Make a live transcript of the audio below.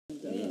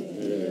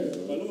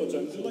My Lords,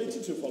 I'm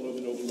delighted to follow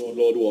the noble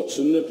Lord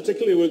Watson,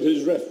 particularly with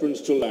his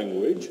reference to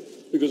language,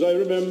 because I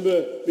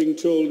remember being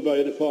told by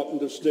a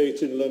Department of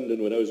State in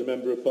London when I was a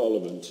Member of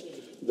Parliament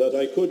that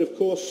I could, of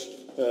course,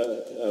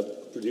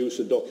 produce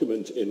a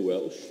document in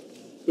Welsh,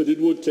 but it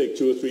would take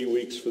 2 or 3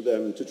 weeks for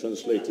them to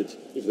translate it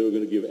if they were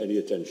going to give any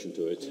attention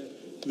to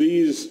it.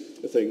 These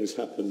things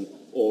happen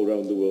all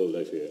around the world,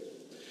 I fear.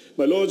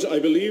 My Lords, I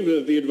believe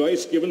that the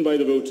advice given by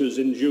the voters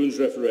in June's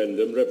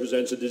referendum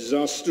represents a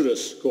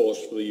disastrous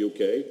course for the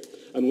UK,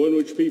 and one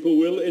which people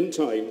will, in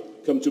time,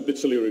 come to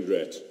bitterly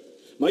regret.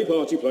 My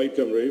party, Plaid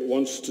Cymru,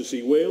 wants to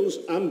see Wales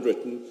and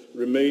Britain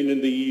remain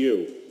in the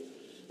EU,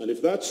 and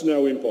if that's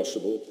now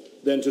impossible,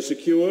 then to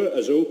secure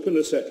as open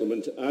a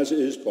settlement as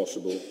is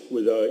possible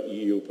with our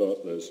EU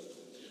partners.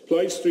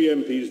 Plaid's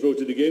 3 MPs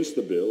voted against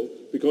the bill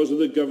because of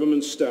the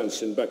government's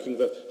stance in backing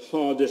the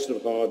hardest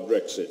of hard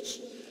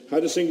Brexits.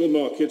 Had a single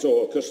market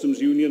or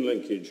customs union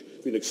linkage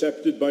been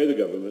accepted by the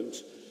government,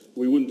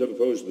 we wouldn't have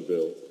opposed the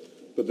bill,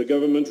 but the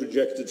government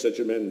rejected such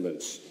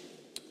amendments.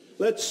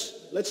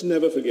 Let's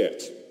never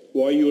forget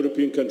why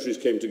European countries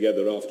came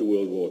together after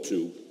World War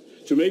II,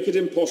 to make it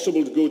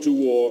impossible to go to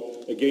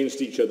war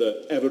against each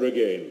other ever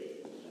again.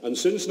 And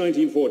since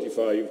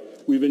 1945,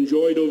 we've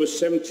enjoyed over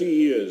 70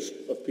 years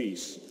of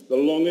peace, the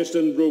longest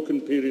unbroken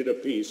period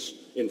of peace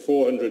in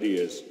 400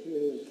 years.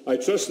 I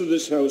trust that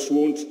this House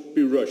won't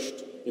be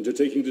rushed into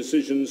taking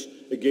decisions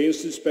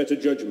against its better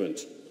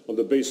judgment on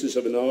the basis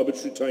of an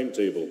arbitrary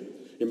timetable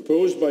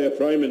imposed by a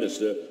Prime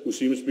Minister who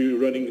seems to be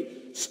running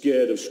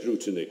scared of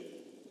scrutiny.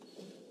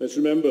 Let's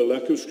remember,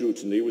 lack of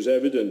scrutiny was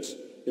evident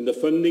in the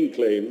funding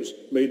claims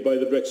made by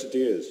the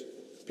Brexiteers.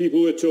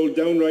 People were told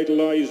downright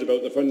lies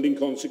about the funding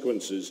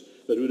consequences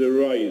that would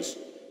arise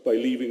by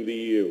leaving the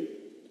EU.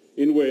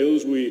 In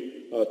Wales,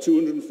 we are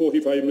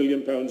 £245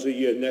 million a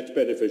year net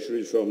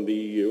beneficiaries from the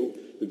EU.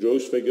 The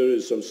gross figure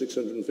is some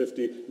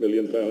 £650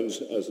 million, as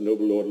the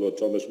noble Lord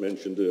Thomas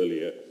mentioned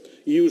earlier.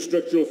 EU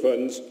structural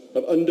funds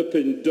have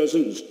underpinned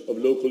dozens of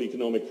local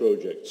economic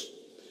projects.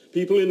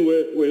 People in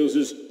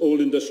Wales's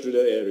old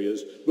industrial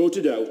areas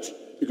voted out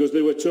because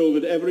they were told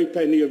that every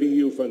penny of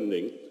EU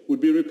funding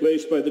would be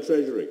replaced by the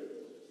Treasury,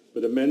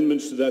 but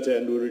amendments to that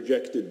end were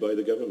rejected by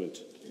the government.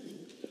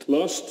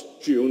 Last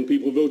June,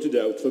 people voted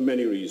out for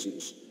many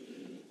reasons.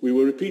 We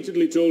were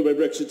repeatedly told by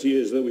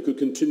Brexiteers that we could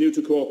continue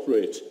to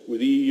cooperate with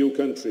the EU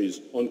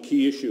countries on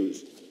key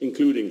issues,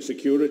 including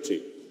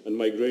security and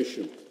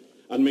migration,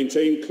 and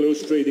maintain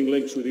close trading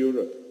links with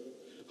Europe.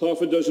 Half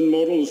a dozen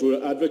models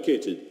were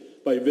advocated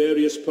by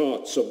various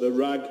parts of the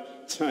rag,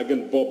 tag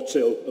and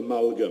bobtail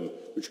amalgam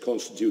which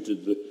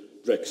constituted the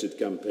Brexit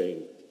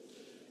campaign.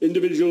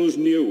 Individuals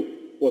knew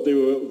what they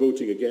were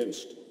voting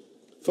against.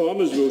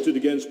 Farmers voted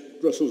against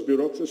Brussels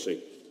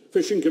bureaucracy.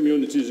 Fishing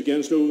communities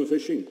against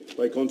overfishing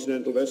by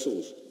continental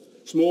vessels.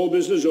 Small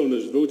business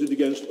owners voted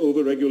against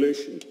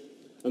over-regulation,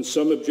 and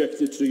some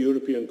objected to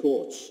European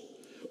courts.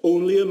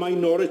 Only a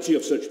minority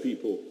of such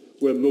people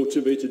were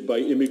motivated by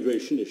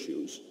immigration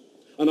issues.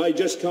 And I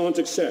just can't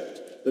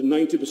accept that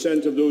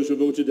 90% of those who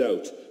voted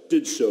out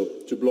did so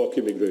to block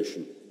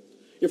immigration.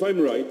 If I'm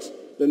right,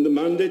 then the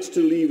mandate to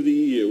leave the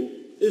EU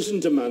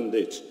isn't a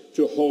mandate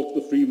to halt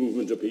the free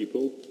movement of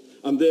people,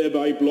 and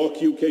thereby block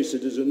UK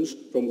citizens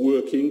from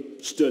working,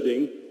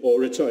 studying or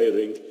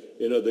retiring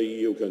in other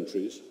EU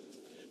countries.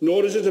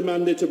 Nor is it a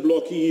mandate to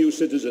block EU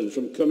citizens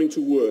from coming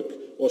to work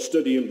or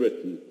study in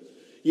Britain.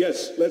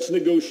 Yes, let's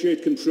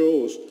negotiate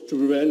controls to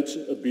prevent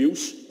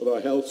abuse of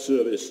our health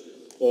service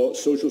or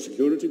social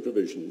security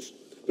provisions.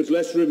 But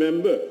let's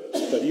remember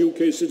that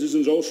UK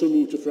citizens also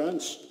move to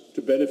France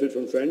to benefit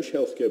from French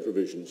healthcare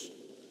provisions.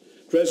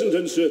 Present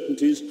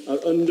uncertainties are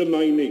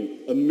undermining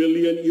 1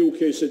 million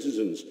UK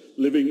citizens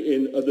living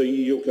in other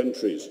EU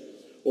countries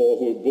or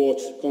who have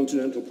bought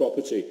continental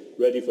property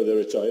ready for their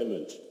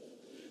retirement.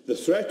 The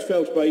threat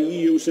felt by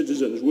EU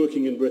citizens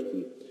working in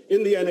Britain,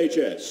 in the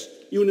NHS,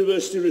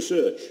 university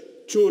research,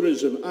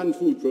 tourism and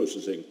food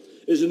processing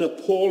is an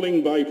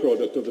appalling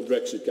byproduct of the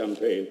Brexit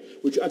campaign,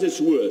 which at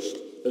its worst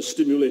has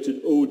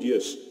stimulated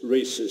odious,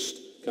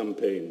 racist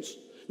campaigns.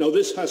 Now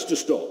this has to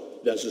stop.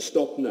 It has to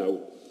stop now.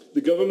 The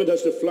government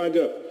has to flag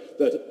up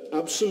that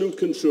absolute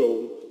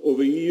control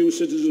over EU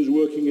citizens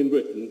working in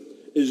Britain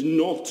is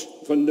not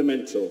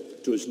fundamental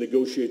to its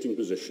negotiating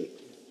position.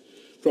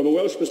 From a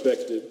Welsh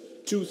perspective,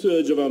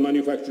 2/3 of our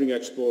manufacturing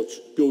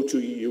exports go to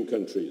EU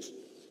countries.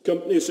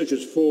 Companies such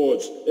as Ford,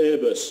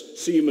 Airbus,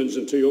 Siemens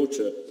and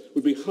Toyota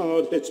would be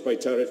hard hit by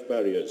tariff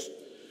barriers.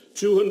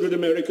 200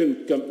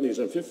 American companies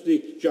and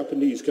 50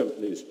 Japanese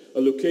companies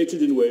are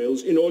located in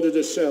Wales in order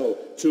to sell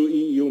to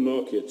EU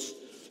markets.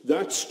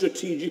 That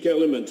strategic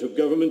element of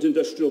government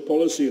industrial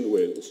policy in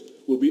Wales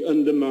will be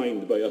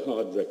undermined by a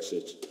hard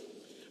Brexit.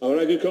 Our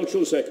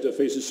agricultural sector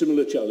faces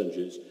similar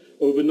challenges.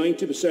 Over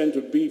 90%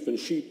 of beef and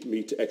sheep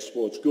meat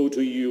exports go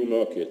to EU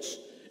markets.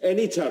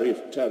 Any tariff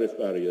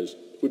barriers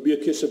would be a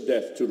kiss of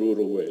death to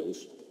rural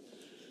Wales.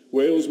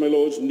 Wales, my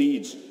lords,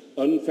 needs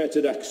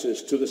unfettered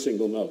access to the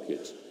single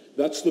market.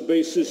 That's the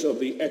basis of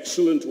the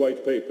excellent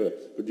white paper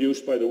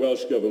produced by the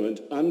Welsh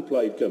Government and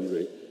Plaid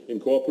Cymru in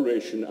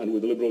cooperation and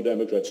with Liberal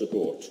Democrat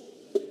support.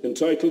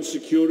 Entitled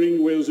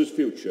Securing Wales's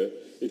Future,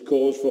 it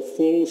calls for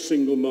full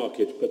single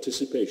market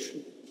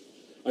participation.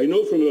 I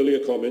know from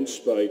earlier comments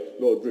by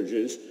Lord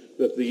Bridges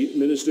that the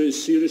Minister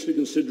is seriously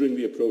considering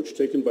the approach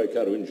taken by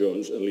Carwyn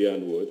Jones and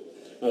Leanne Wood,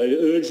 and I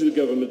urge the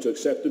Government to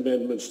accept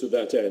amendments to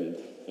that end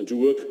and to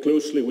work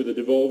closely with the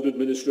devolved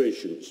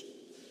administrations.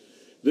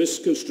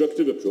 This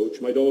constructive approach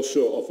might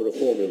also offer a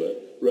formula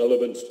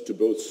relevant to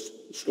both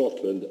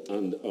Scotland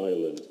and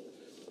Ireland.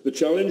 The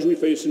challenge we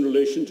face in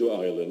relation to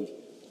Ireland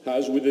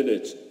has within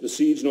it the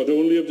seeds not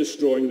only of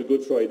destroying the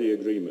Good Friday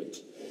Agreement,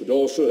 but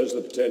also has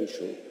the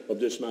potential of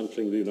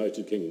dismantling the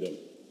United Kingdom.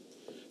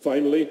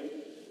 Finally,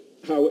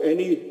 how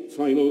any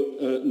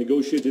final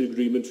negotiated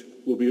agreement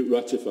will be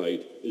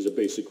ratified is a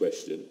basic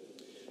question.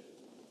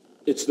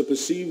 It's the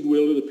perceived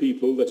will of the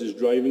people that is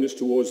driving us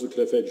towards the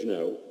cliff edge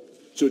now,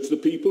 so it's the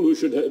people who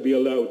should be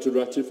allowed to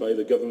ratify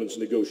the government's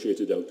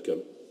negotiated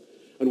outcome.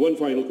 And one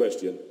final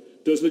question.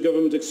 Does the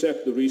government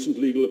accept the recent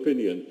legal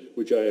opinion,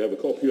 which I have a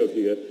copy of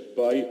here,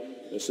 by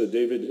Sir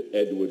David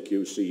Edward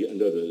QC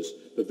and others,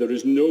 that there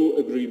is no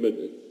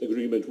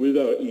agreement with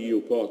our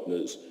EU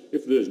partners?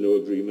 If there is no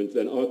agreement,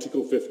 then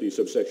Article 50,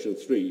 subsection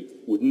 3,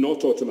 would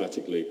not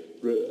automatically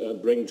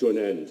bring to an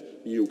end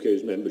the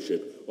UK's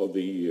membership of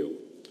the EU.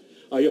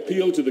 I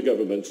appeal to the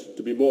government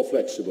to be more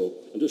flexible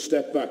and to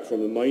step back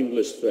from the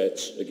mindless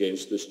threats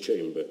against this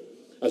chamber.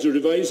 As a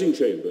revising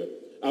chamber,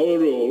 our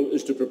role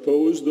is to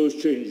propose those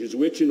changes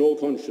which, in all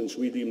conscience,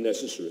 we deem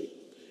necessary.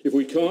 If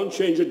we can't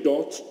change a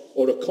dot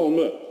or a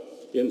comma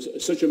in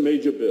such a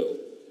major bill,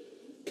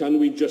 can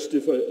we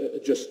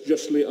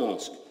justly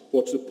ask,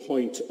 what's the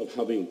point of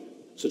having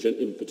such an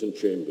impotent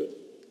chamber?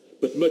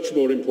 But much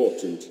more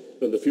important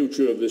than the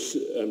future of this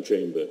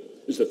chamber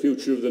is the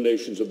future of the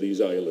nations of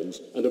these islands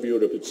and of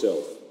Europe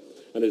itself.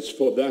 And it's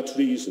for that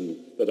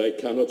reason that I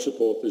cannot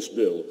support this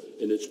bill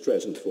in its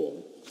present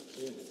form.